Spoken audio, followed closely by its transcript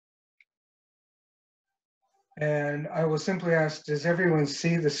And I will simply ask, does everyone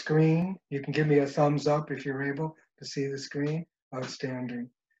see the screen? You can give me a thumbs up if you're able to see the screen. Outstanding.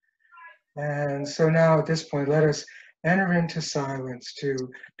 And so now at this point, let us enter into silence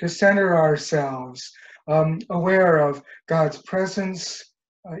to center ourselves, aware of God's presence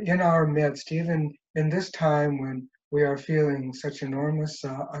in our midst, even in this time when we are feeling such enormous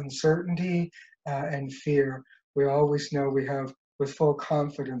uncertainty and fear. We always know we have with full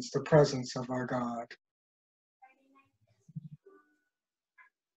confidence the presence of our God.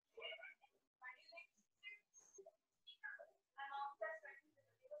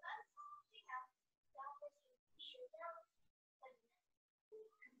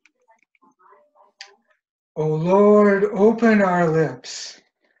 O Lord, open our lips,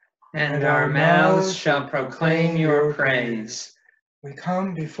 and our mouths shall proclaim your praise. We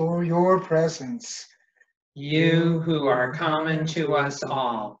come before your presence, You who are common to us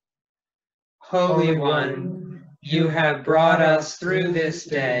all. Holy One, you have brought us through this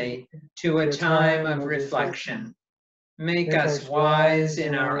day to a time of reflection. Make us wise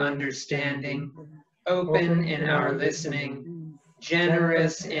in our understanding, open in our listening,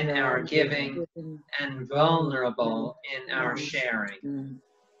 generous in our giving, and vulnerable in our sharing.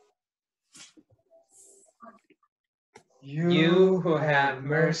 You who have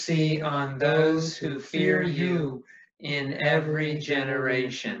mercy on those who fear you in every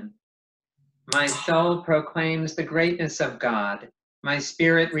generation. My soul proclaims the greatness of God. My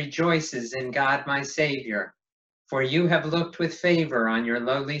spirit rejoices in God my Savior, for you have looked with favor on your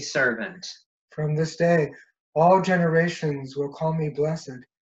lowly servant. From this day, all generations will call me blessed,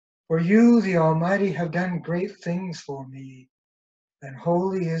 for you, the Almighty, have done great things for me, and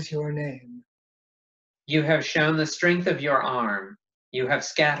holy is your name. You have shown the strength of your arm. You have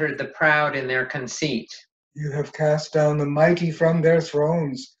scattered the proud in their conceit. You have cast down the mighty from their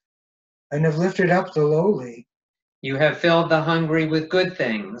thrones, and have lifted up the lowly. You have filled the hungry with good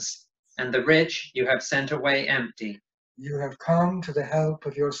things, and the rich you have sent away empty. You have come to the help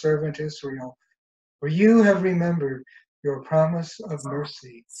of your servant Israel, for you have remembered your promise of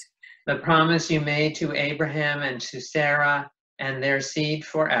mercy. The promise you made to Abraham and to Sarah and their seed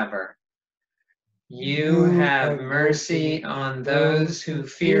forever. You have mercy on those who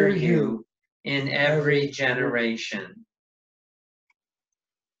fear you in every generation.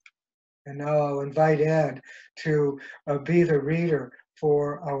 And now I'll invite Ed to be the reader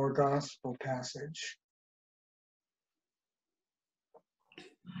for our gospel passage.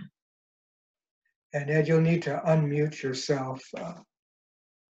 And Ed, you'll need to unmute yourself.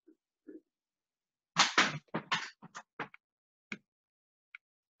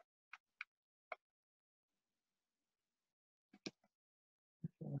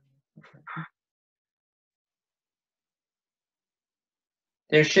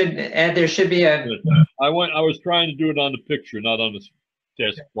 There should be a. I was trying to do it on the picture, not on the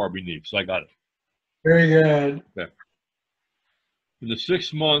task bar beneath, so I got it. Very good. Okay. In the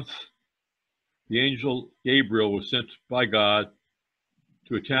 6th month, the angel Gabriel was sent by God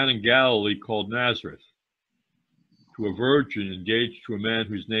to a town in Galilee called Nazareth, to a virgin engaged to a man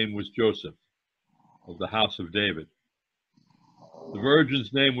whose name was Joseph, of the house of David. The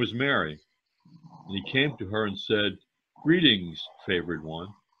virgin's name was Mary, and he came to her and said, "Greetings, favored one,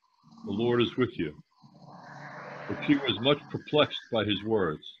 the Lord is with you." But she was much perplexed by his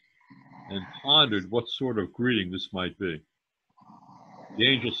words, and pondered what sort of greeting this might be. The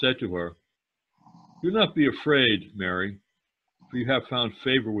angel said to her, "Do not be afraid, Mary, for you have found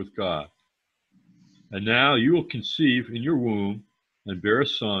favor with God. And now you will conceive in your womb and bear a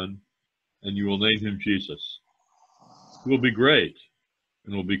son, and you will name him Jesus. He will be great,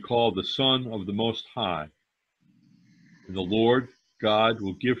 and will be called the Son of the Most High. And the Lord God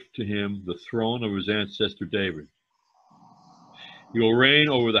will give to him the throne of his ancestor David. He will reign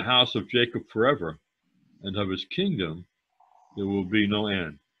over the house of Jacob forever, and of his kingdom there will be no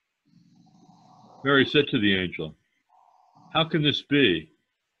end." Mary said to the angel, "How can this be,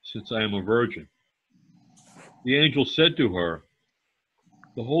 since I am a virgin?" The angel said to her,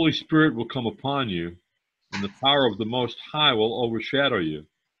 "The Holy Spirit will come upon you, and the power of the Most High will overshadow you.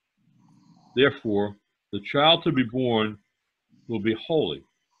 Therefore, the child to be born will be holy.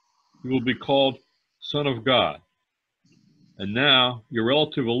 He will be called Son of God. And now your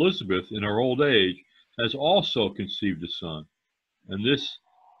relative Elizabeth, in her old age, has also conceived a son, and this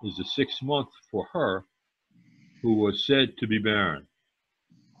is the 6th month for her who was said to be barren.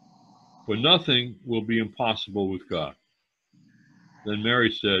 For nothing will be impossible with God." Then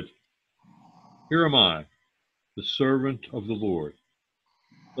Mary said, "Here am I, the servant of the Lord.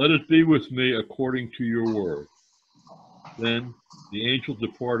 Let it be with me according to your word." Then the angel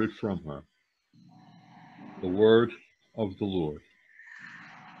departed from her. The word of the Lord.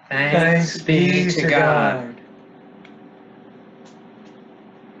 Thanks be to God.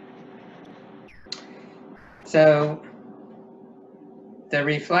 So the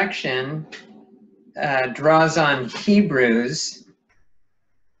reflection draws on Hebrews,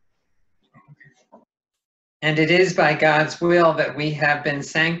 and it is by God's will that we have been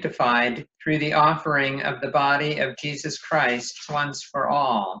sanctified through the offering of the body of Jesus Christ once for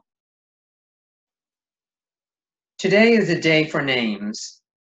all. Today is a day for names.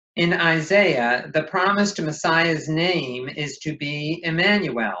 In Isaiah, the promised Messiah's name is to be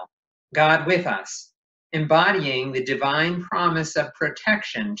Emmanuel, God with us, embodying the divine promise of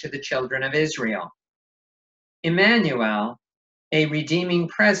protection to the children of Israel. Emmanuel, a redeeming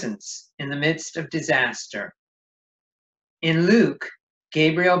presence in the midst of disaster. In Luke,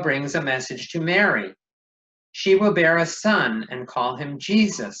 Gabriel brings a message to Mary. She will bear a son and call him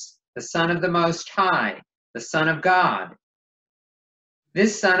Jesus, the Son of the Most High, the Son of God.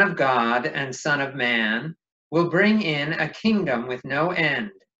 This Son of God and Son of Man will bring in a kingdom with no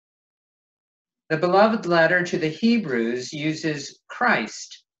end. The beloved letter to the Hebrews uses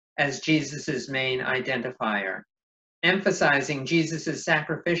Christ as Jesus' main identifier, emphasizing Jesus'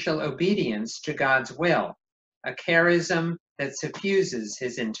 sacrificial obedience to God's will, a charism that suffuses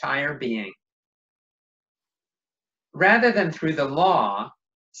his entire being. Rather than through the law,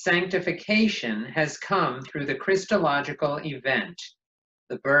 sanctification has come through the Christological event,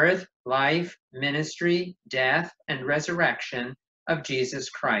 the birth, life, ministry, death, and resurrection of Jesus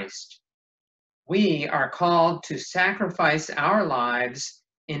Christ. We are called to sacrifice our lives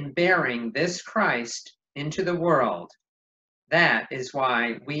in bearing this Christ into the world. That is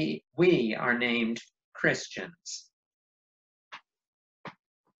why we are named Christians.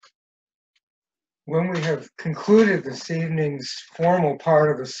 When we have concluded this evening's formal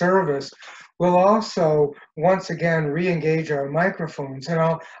part of the service, we'll also once again re-engage our microphones, and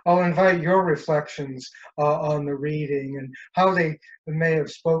I'll invite your reflections on the reading and how they may have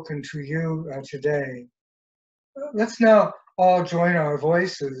spoken to you today. Let's now all join our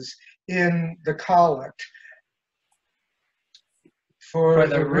voices in the collect. For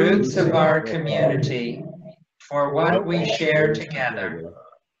the roots of our community, for what we share together,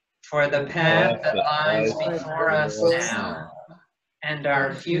 for the path that lies before us now, and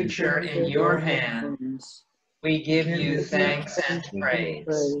our future in your hands, we give you thanks and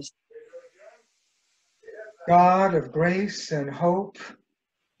praise. God of grace and hope,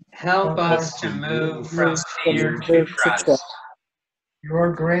 help us to move from fear to trust.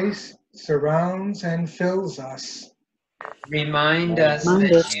 Your grace surrounds and fills us. Remind us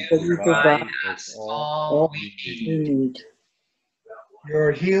that you provide us all we need.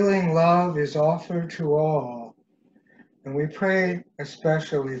 Your healing love is offered to all. And we pray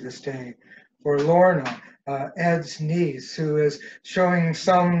especially this day for Lorna, Ed's niece, who is showing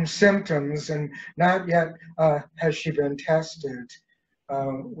some symptoms and not yet has she been tested.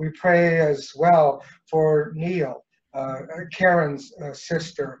 We pray as well for Neil, Karen's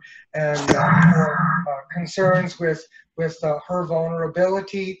sister, and her concerns with her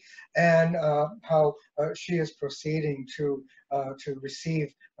vulnerability and how she is proceeding to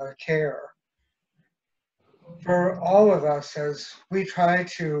receive care. For all of us, as we try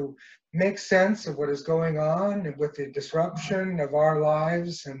to make sense of what is going on with the disruption of our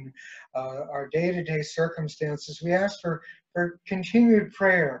lives and our day-to-day circumstances, we ask for continued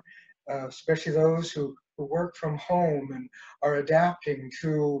prayer, especially those who work from home and are adapting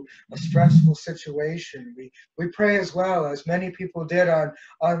to a stressful situation. We pray as well, as many people did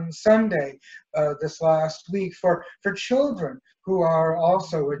on Sunday this last week, for children who are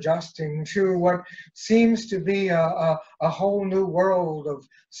also adjusting to what seems to be a whole new world of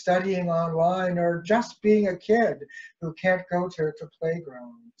studying online or just being a kid who can't go to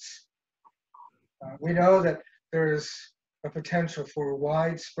playgrounds. We know that there's a potential for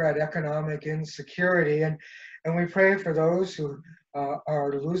widespread economic insecurity, and we pray for those who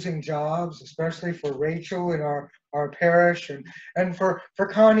are losing jobs, especially for Rachel in our parish, and for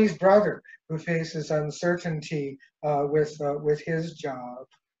Connie's brother, who faces uncertainty with his job.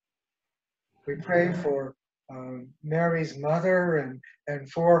 We pray for Mary's mother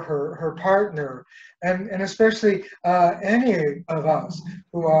and for her partner, and especially any of us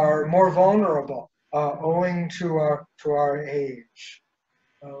who are more vulnerable owing to our age.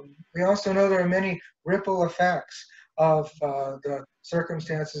 We also know there are many ripple effects of the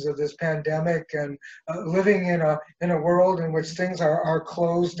circumstances of this pandemic and living in a world in which things are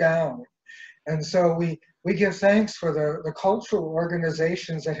closed down. And so we give thanks for the cultural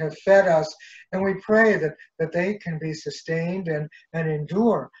organizations that have fed us, and we pray that they can be sustained and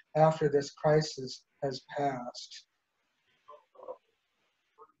endure after this crisis has passed.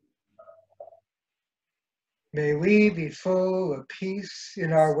 May we be full of peace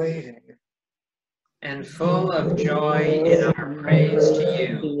in our waiting, and full of joy in our praise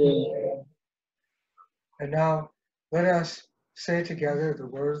to you. And now let us say together the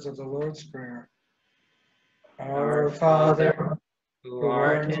words of the Lord's Prayer. Our Father, who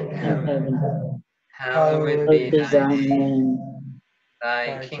art in heaven, heaven, hallowed be hallowed be thy thy name. name. Thy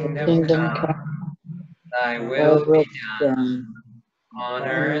Thy kingdom Kingdom come, come, thy thy will will be be done, done, on on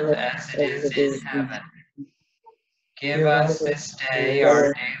earth earth as it as is it in is in heaven. Give give us us this day this our our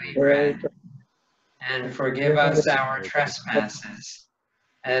daily daily bread, and forgive us our trespasses,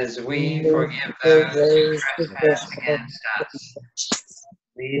 as we forgive those who those who trespass trespass against us.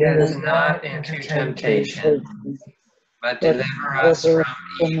 Lead Lead us us not into temptation, temptation, but but deliver us deliver from us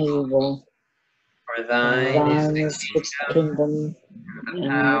from evil. evil. For thine is Thine the is the kingdom, kingdom the and the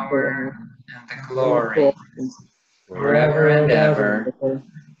power, glory, and the and the glory, glory forever and ever. forever.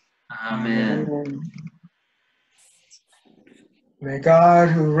 Amen. Amen. May God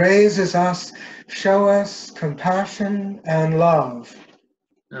who raises us show us compassion and love.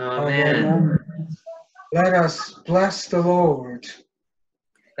 Amen. Amen. Let us bless the Lord.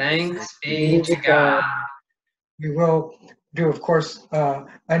 Thanks be to God. God. We will do, of course,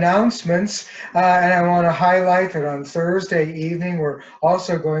 announcements. And I want to highlight that on Thursday evening, we're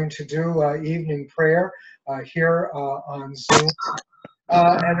also going to do evening prayer here on Zoom.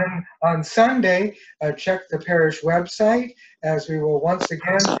 And then on Sunday, check the parish website as we will once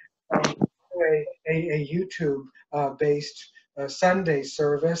again do a YouTube-based Sunday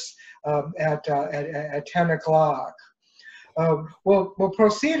service at 10 o'clock. We'll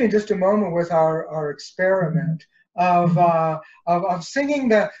proceed in just a moment with our experiment of singing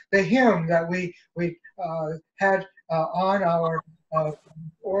the hymn that we had on our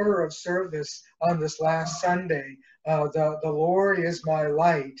order of service on this last Sunday. The Lord is my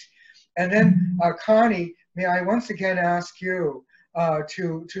light. And then Connie, may I once again ask you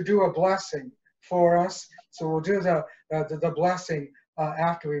to do a blessing for us. So we'll do the blessing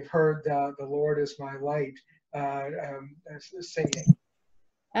after we've heard the Lord is my light singing.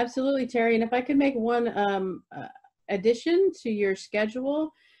 Absolutely, Terry. And if I could make one addition to your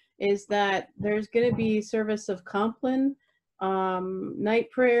schedule, is that there's going to be service of Compline night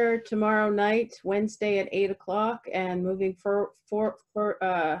prayer tomorrow night, Wednesday at 8 o'clock, and moving forth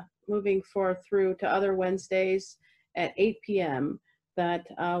through to other Wednesdays at 8 p.m. that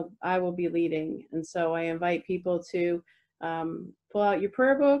I will be leading. And so I invite people to pull out your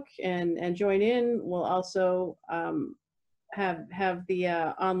prayer book and join in. We'll also have the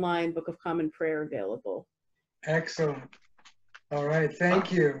online Book of Common Prayer available. Excellent. All right,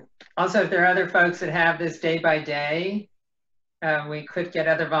 thank you. Also, if there are other folks that have this day by day, we could get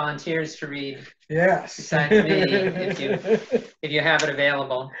other volunteers to read Yes. besides me if you have it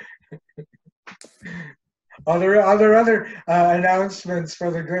available. Are there other announcements for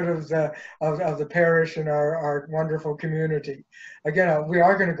the good of the parish and our wonderful community? Again, we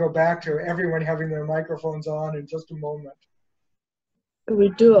are going to go back to everyone having their microphones on in just a moment. Could we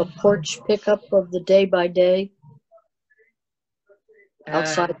do a porch pickup of the day by day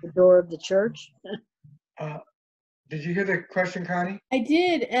outside the door of the church? Did you hear the question, Connie? I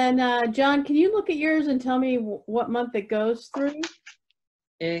did. And John, can you look at yours and tell me what month it goes through?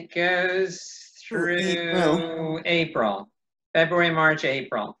 It goes through April. April. February, March,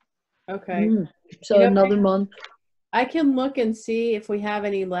 April. Okay. So You know, another month. I can look and see if we have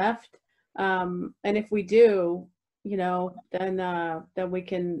any left. And if we do, then we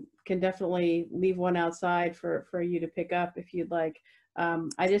can definitely leave one outside for you to pick up if you'd like.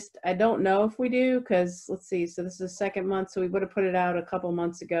 I don't know if we do, because let's see, so this is the second month, so we would have put it out a couple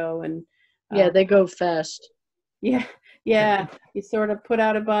months ago, and Yeah, they go fast. yeah, you sort of put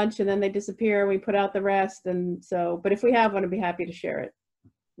out a bunch and then they disappear, we put out the rest, and so, but if we have one, I'd be happy to share it.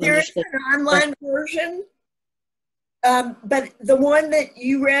 There is an online version, but the one that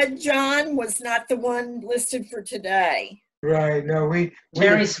you read, John, was not the one listed for today. Right. No,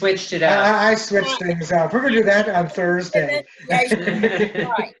 Terry switched it up. I switched things up. We're going to do that on Thursday.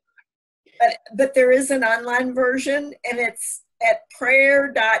 Right. But there is an online version, and it's at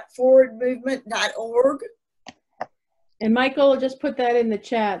prayer.forwardmovement.org. And Michael just put that in the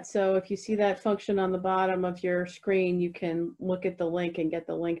chat, so if you see that function on the bottom of your screen, you can look at the link and get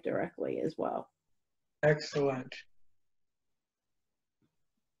the link directly as well. Excellent.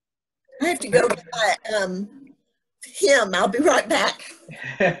 I have to go get my hymn. I'll be right back.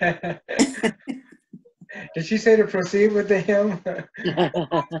 Did she say to proceed with the hymn? I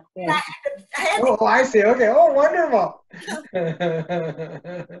had Oh, I see. Okay. Oh, wonderful.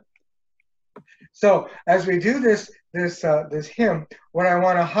 So as we do this hymn, what I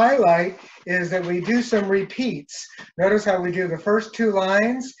want to highlight is that we do some repeats. Notice how we do the first 2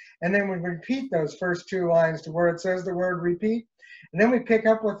 lines, and then we repeat those first 2 lines to where it says the word repeat. And then we pick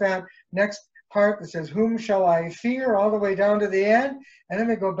up with that next part that says, whom shall I fear, all the way down to the end. And then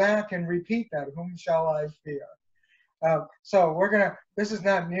we go back and repeat that, whom shall I fear. So this is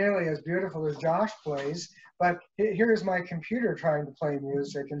not nearly as beautiful as Josh plays, but here's my computer trying to play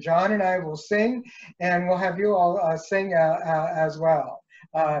music, and John and I will sing, and we'll have you all sing as well.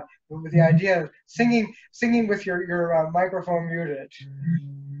 With the idea of singing with your microphone muted.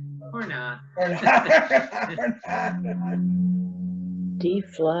 Or not. Or not. D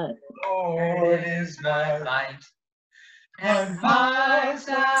flat. Lord is my light and my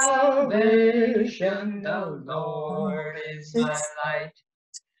salvation. The Lord is my light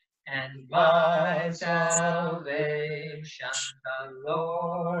and my salvation. The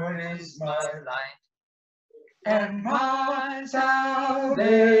Lord is my light and my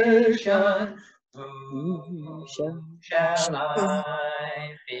salvation. Whom shall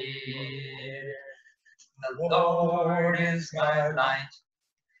I fear? The Lord is my light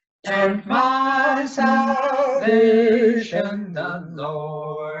and my salvation. The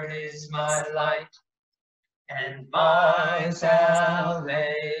Lord is my light and my salvation.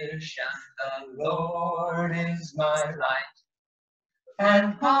 The Lord is my light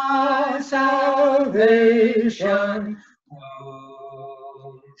and my salvation.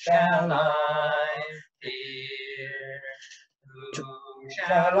 Whom shall I fear? Whom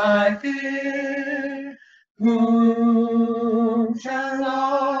shall I fear? Whom shall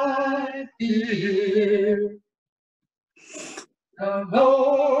I fear? The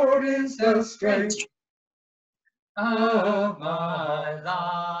Lord is the strength of my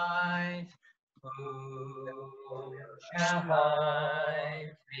life. Whom shall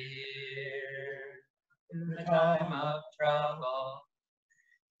I fear? In the time of trouble,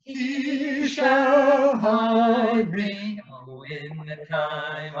 He shall hide me. Oh, in the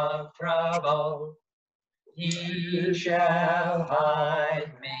time of trouble, He shall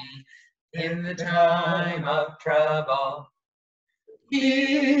hide me. In the time of trouble,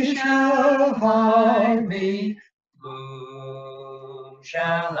 He shall hide me. Whom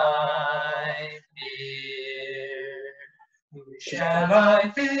shall I fear? Whom shall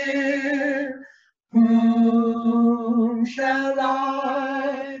I fear? Whom shall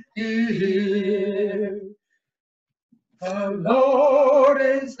I fear? The Lord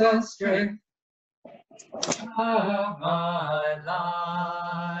is the strength of my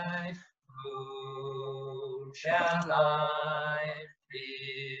life. Whom shall I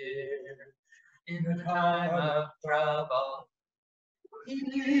fear? In the time of trouble,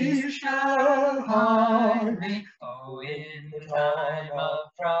 He shall hide me. Oh, in the time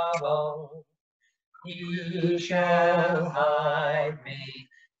of trouble, He shall hide me.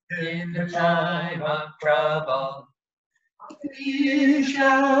 In the time of trouble, He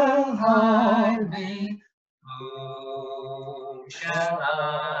shall hide me. Whom shall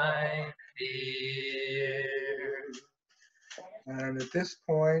I fear? And at this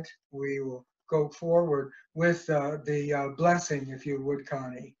point, we will go forward with the blessing, if you would,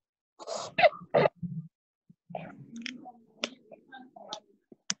 Connie.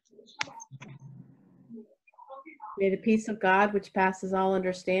 May the peace of God, which passes all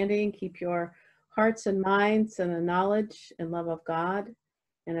understanding, keep your hearts and minds in the knowledge and love of God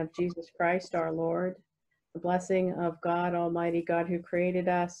and of Jesus Christ our Lord. The blessing of God Almighty, God who created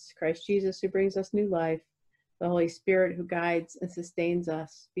us, Christ Jesus who brings us new life, the Holy Spirit who guides and sustains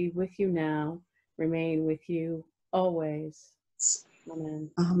us, be with you now, remain with you always. Amen.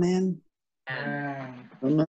 Amen. And Amen.